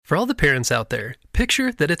For all the parents out there,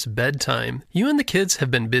 picture that it's bedtime. You and the kids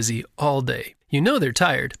have been busy all day. You know they're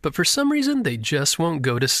tired, but for some reason they just won't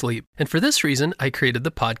go to sleep. And for this reason, I created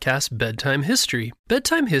the podcast Bedtime History.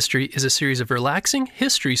 Bedtime History is a series of relaxing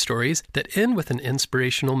history stories that end with an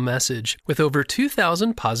inspirational message. With over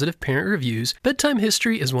 2,000 positive parent reviews, Bedtime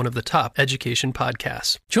History is one of the top education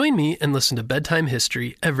podcasts. Join me and listen to Bedtime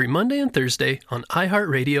History every Monday and Thursday on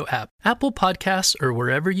iHeartRadio app, Apple Podcasts, or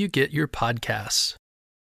wherever you get your podcasts.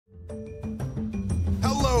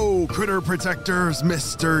 Hello, Critter Protectors.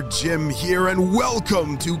 Mr. Jim here, and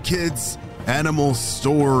welcome to Kids Animal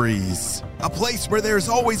Stories, a place where there's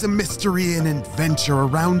always a mystery and adventure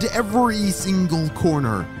around every single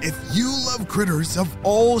corner. If you love critters of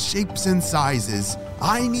all shapes and sizes,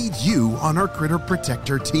 I need you on our Critter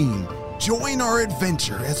Protector team. Join our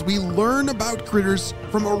adventure as we learn about critters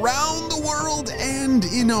from around the world and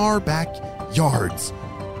in our backyards.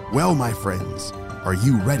 Well, my friends, are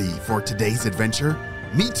you ready for today's adventure?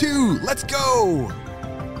 Me too! Let's go!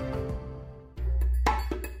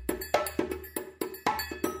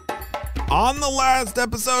 On the last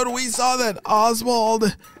episode, we saw that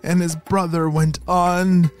Oswald and his brother went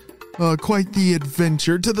on quite the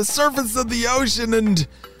adventure to the surface of the ocean, and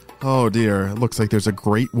oh dear, it looks like there's a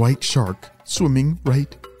great white shark swimming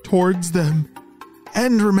right towards them.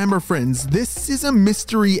 And remember, friends, this is a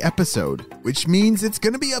mystery episode, which means it's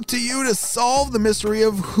going to be up to you to solve the mystery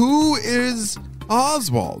of who is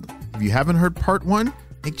Oswald. If you haven't heard part 1,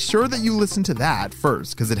 make sure that you listen to that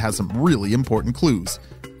first, because it has some really important clues.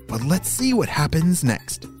 But let's see what happens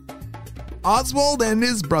next. Oswald and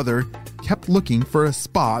his brother kept looking for a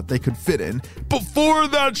spot they could fit in before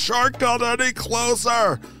that shark got any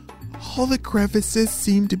closer. All the crevices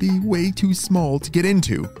seemed to be way too small to get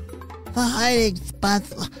into. The hiding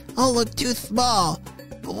spots all look too small.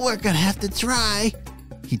 We're gonna have to try,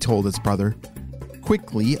 he told his brother.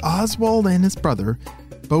 Quickly, Oswald and his brother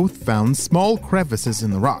both found small crevices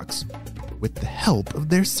in the rocks. With the help of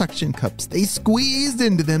their suction cups, they squeezed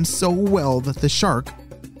into them so well that the shark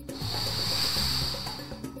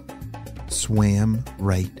swam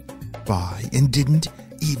right by and didn't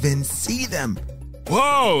even see them.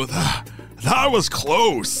 Whoa, that was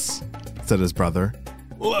close, said his brother.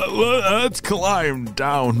 Let's climb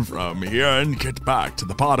down from here and get back to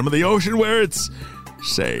the bottom of the ocean where it's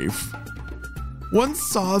safe.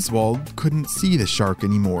 Once Oswald couldn't see the shark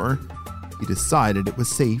anymore, he decided it was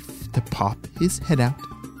safe to pop his head out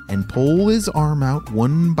and pull his arm out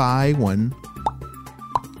one by one.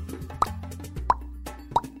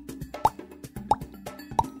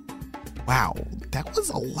 Wow, that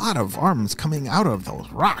was a lot of arms coming out of those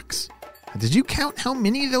rocks. Did you count how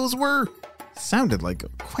many those were? Sounded like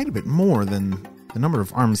quite a bit more than the number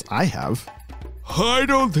of arms I have. I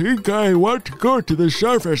don't think I want to go to the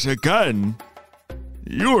surface again.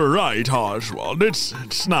 You were right, Oswald.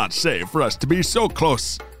 It's not safe for us to be so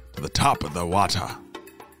close to the top of the water.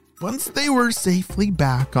 Once they were safely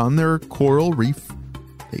back on their coral reef,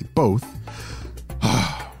 they both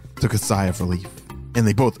took a sigh of relief, and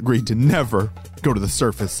they both agreed to never go to the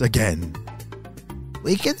surface again.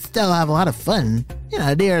 We can still have a lot of fun,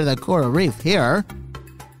 near the coral reef here.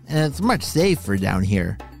 And it's much safer down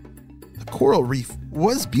here. The coral reef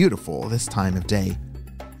was beautiful this time of day.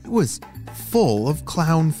 It was full of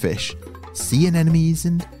clownfish, sea anemones,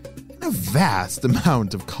 and a vast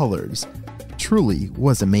amount of colors. It truly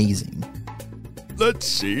was amazing. Let's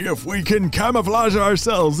see if we can camouflage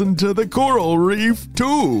ourselves into the coral reef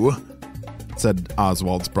too, said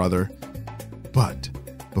Oswald's brother. But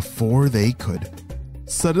before they could,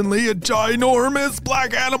 suddenly a ginormous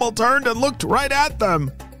black animal turned and looked right at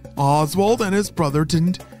them. Oswald and his brother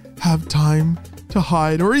didn't have time to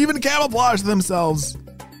hide or even camouflage themselves.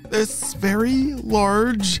 This very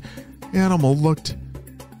large animal looked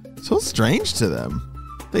so strange to them.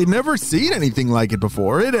 They'd never seen anything like it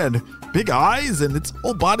before. It had big eyes and its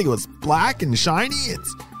whole body was black and shiny.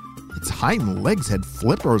 Its hind legs had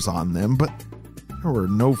flippers on them, but there were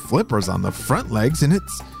no flippers on the front legs, and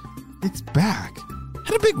its back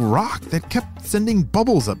had a big rock that kept sending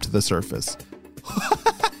bubbles up to the surface.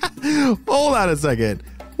 Hold on a second.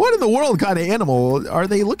 What in the world kind of animal are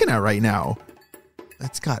they looking at right now?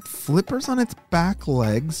 It's got flippers on its back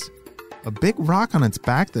legs, a big rock on its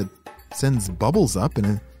back that sends bubbles up,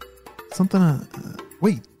 and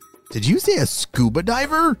wait, did you say a scuba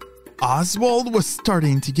diver? Oswald was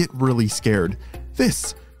starting to get really scared.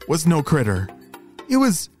 This was no critter. It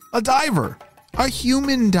was a diver, a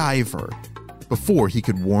human diver. Before he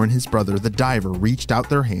could warn his brother, the diver reached out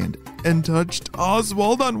their hand and touched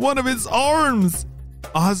Oswald on one of his arms.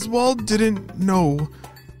 Oswald didn't know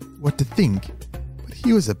what to think, but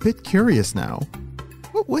he was a bit curious now.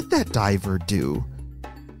 What would that diver do?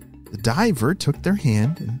 The diver took their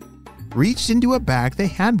hand and reached into a bag they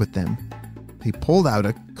had with them. They pulled out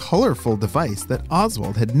a colorful device that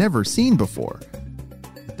Oswald had never seen before.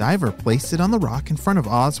 The diver placed it on the rock in front of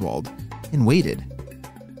Oswald and waited.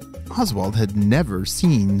 Oswald had never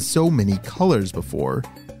seen so many colors before.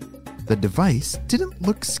 The device didn't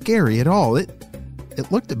look scary at all. It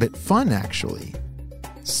looked a bit fun, actually.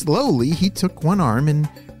 Slowly, he took one arm and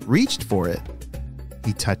reached for it.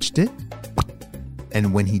 He touched it,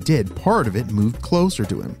 and when he did, part of it moved closer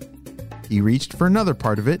to him. He reached for another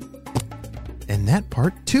part of it, and that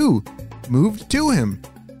part, too, moved to him.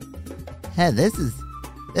 Hey, this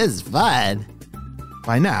is fun.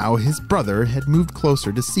 By now, his brother had moved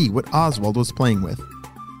closer to see what Oswald was playing with.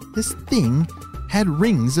 This thing had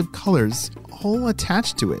rings of colors all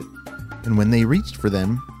attached to it, and when they reached for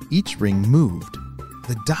them, each ring moved.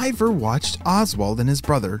 The diver watched Oswald and his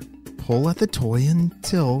brother pull at the toy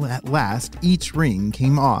until, at last, each ring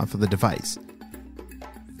came off of the device.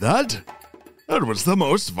 That was the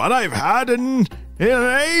most fun I've had in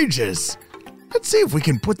ages. Let's see if we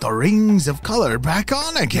can put the rings of color back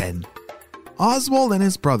on again. Oswald and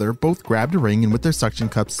his brother both grabbed a ring and with their suction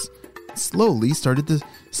cups slowly started to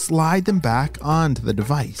slide them back onto the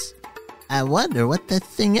device. I wonder what this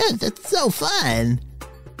thing is. It's so fun.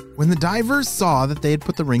 When the divers saw that they had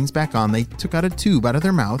put the rings back on, they took out a tube out of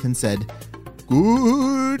their mouth and said,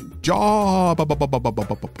 "Good job."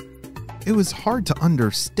 It was hard to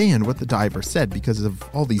understand what the diver said because of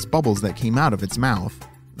all these bubbles that came out of its mouth.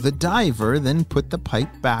 The diver then put the pipe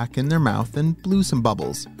back in their mouth and blew some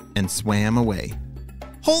bubbles and swam away.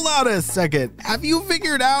 Hold on a second. Have you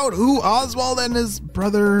figured out who Oswald and his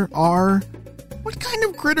brother are? What kind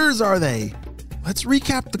of critters are they? Let's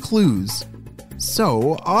recap the clues.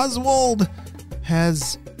 So, Oswald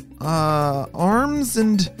has arms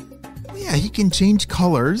and, yeah, he can change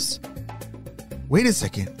colors. Wait a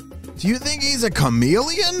second. Do you think he's a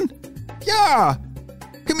chameleon? Yeah,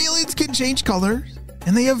 chameleons can change colors,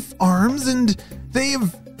 and they have arms, and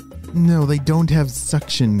no, they don't have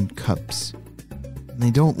suction cups. And they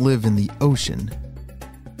don't live in the ocean.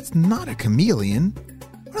 It's not a chameleon.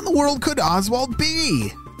 What in the world could Oswald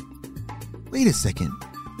be? Wait a second.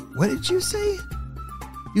 What did you say?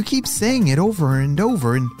 You keep saying it over and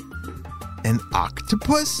over, and an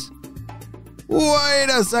octopus? Wait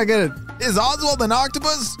a second. Is Oswald an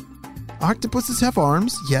octopus? Octopuses have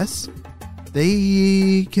arms, yes.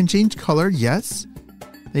 They can change color, yes.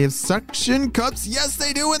 They have suction cups, yes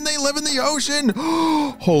they do, and they live in the ocean.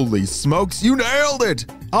 Holy smokes, you nailed it!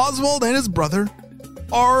 Oswald and his brother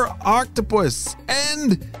are octopus,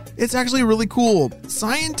 and it's actually really cool.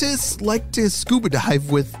 Scientists like to scuba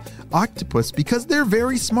dive with octopus because they're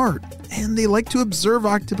very smart, and they like to observe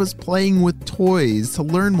octopus playing with toys to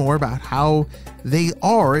learn more about how they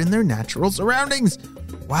are in their natural surroundings.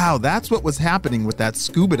 Wow, that's what was happening with that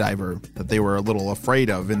scuba diver that they were a little afraid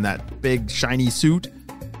of in that big shiny suit.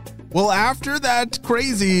 Well, after that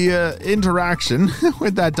crazy interaction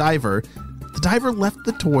with that diver, the diver left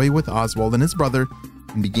the toy with Oswald and his brother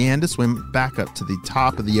and began to swim back up to the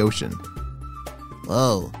top of the ocean.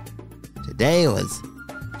 Whoa, today was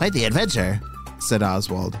quite the adventure, said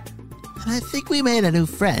Oswald. And I think we made a new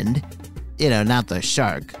friend. You know, not the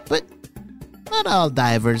shark, but not all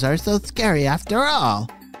divers are so scary after all.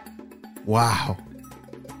 Wow.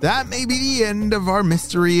 That may be the end of our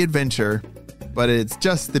mystery adventure, but it's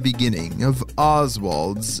just the beginning of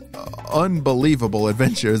Oswald's unbelievable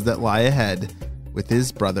adventures that lie ahead with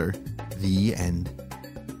his brother. The end.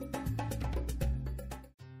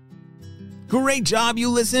 Great job. You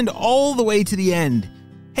listened all the way to the end.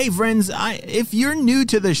 Hey, friends, if you're new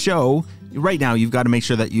to the show, right now you've got to make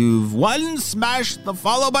sure that you've 1, smashed the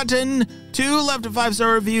follow button, 2, left a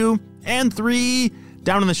 5-star review, and 3,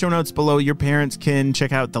 down in the show notes below, your parents can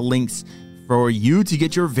check out the links for you to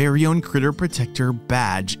get your very own Critter Protector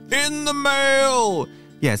badge in the mail.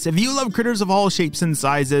 Yes, if you love critters of all shapes and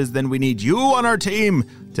sizes, then we need you on our team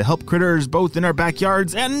to help critters both in our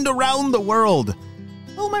backyards and around the world.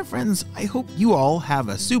 Well, my friends, I hope you all have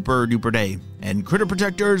a super duper day. And Critter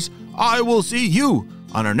Protectors, I will see you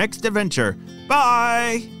on our next adventure.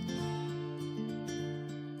 Bye!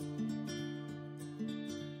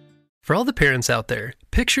 For all the parents out there,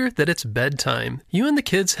 picture that it's bedtime. You and the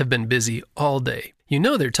kids have been busy all day. You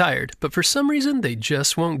know they're tired, but for some reason they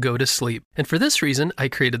just won't go to sleep. And for this reason, I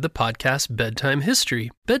created the podcast Bedtime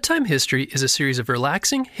History. Bedtime History is a series of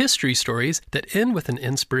relaxing history stories that end with an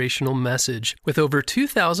inspirational message. With over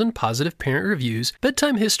 2,000 positive parent reviews,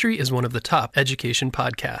 Bedtime History is one of the top education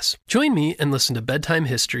podcasts. Join me and listen to Bedtime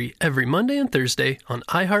History every Monday and Thursday on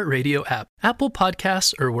iHeartRadio app, Apple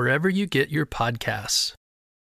Podcasts, or wherever you get your podcasts.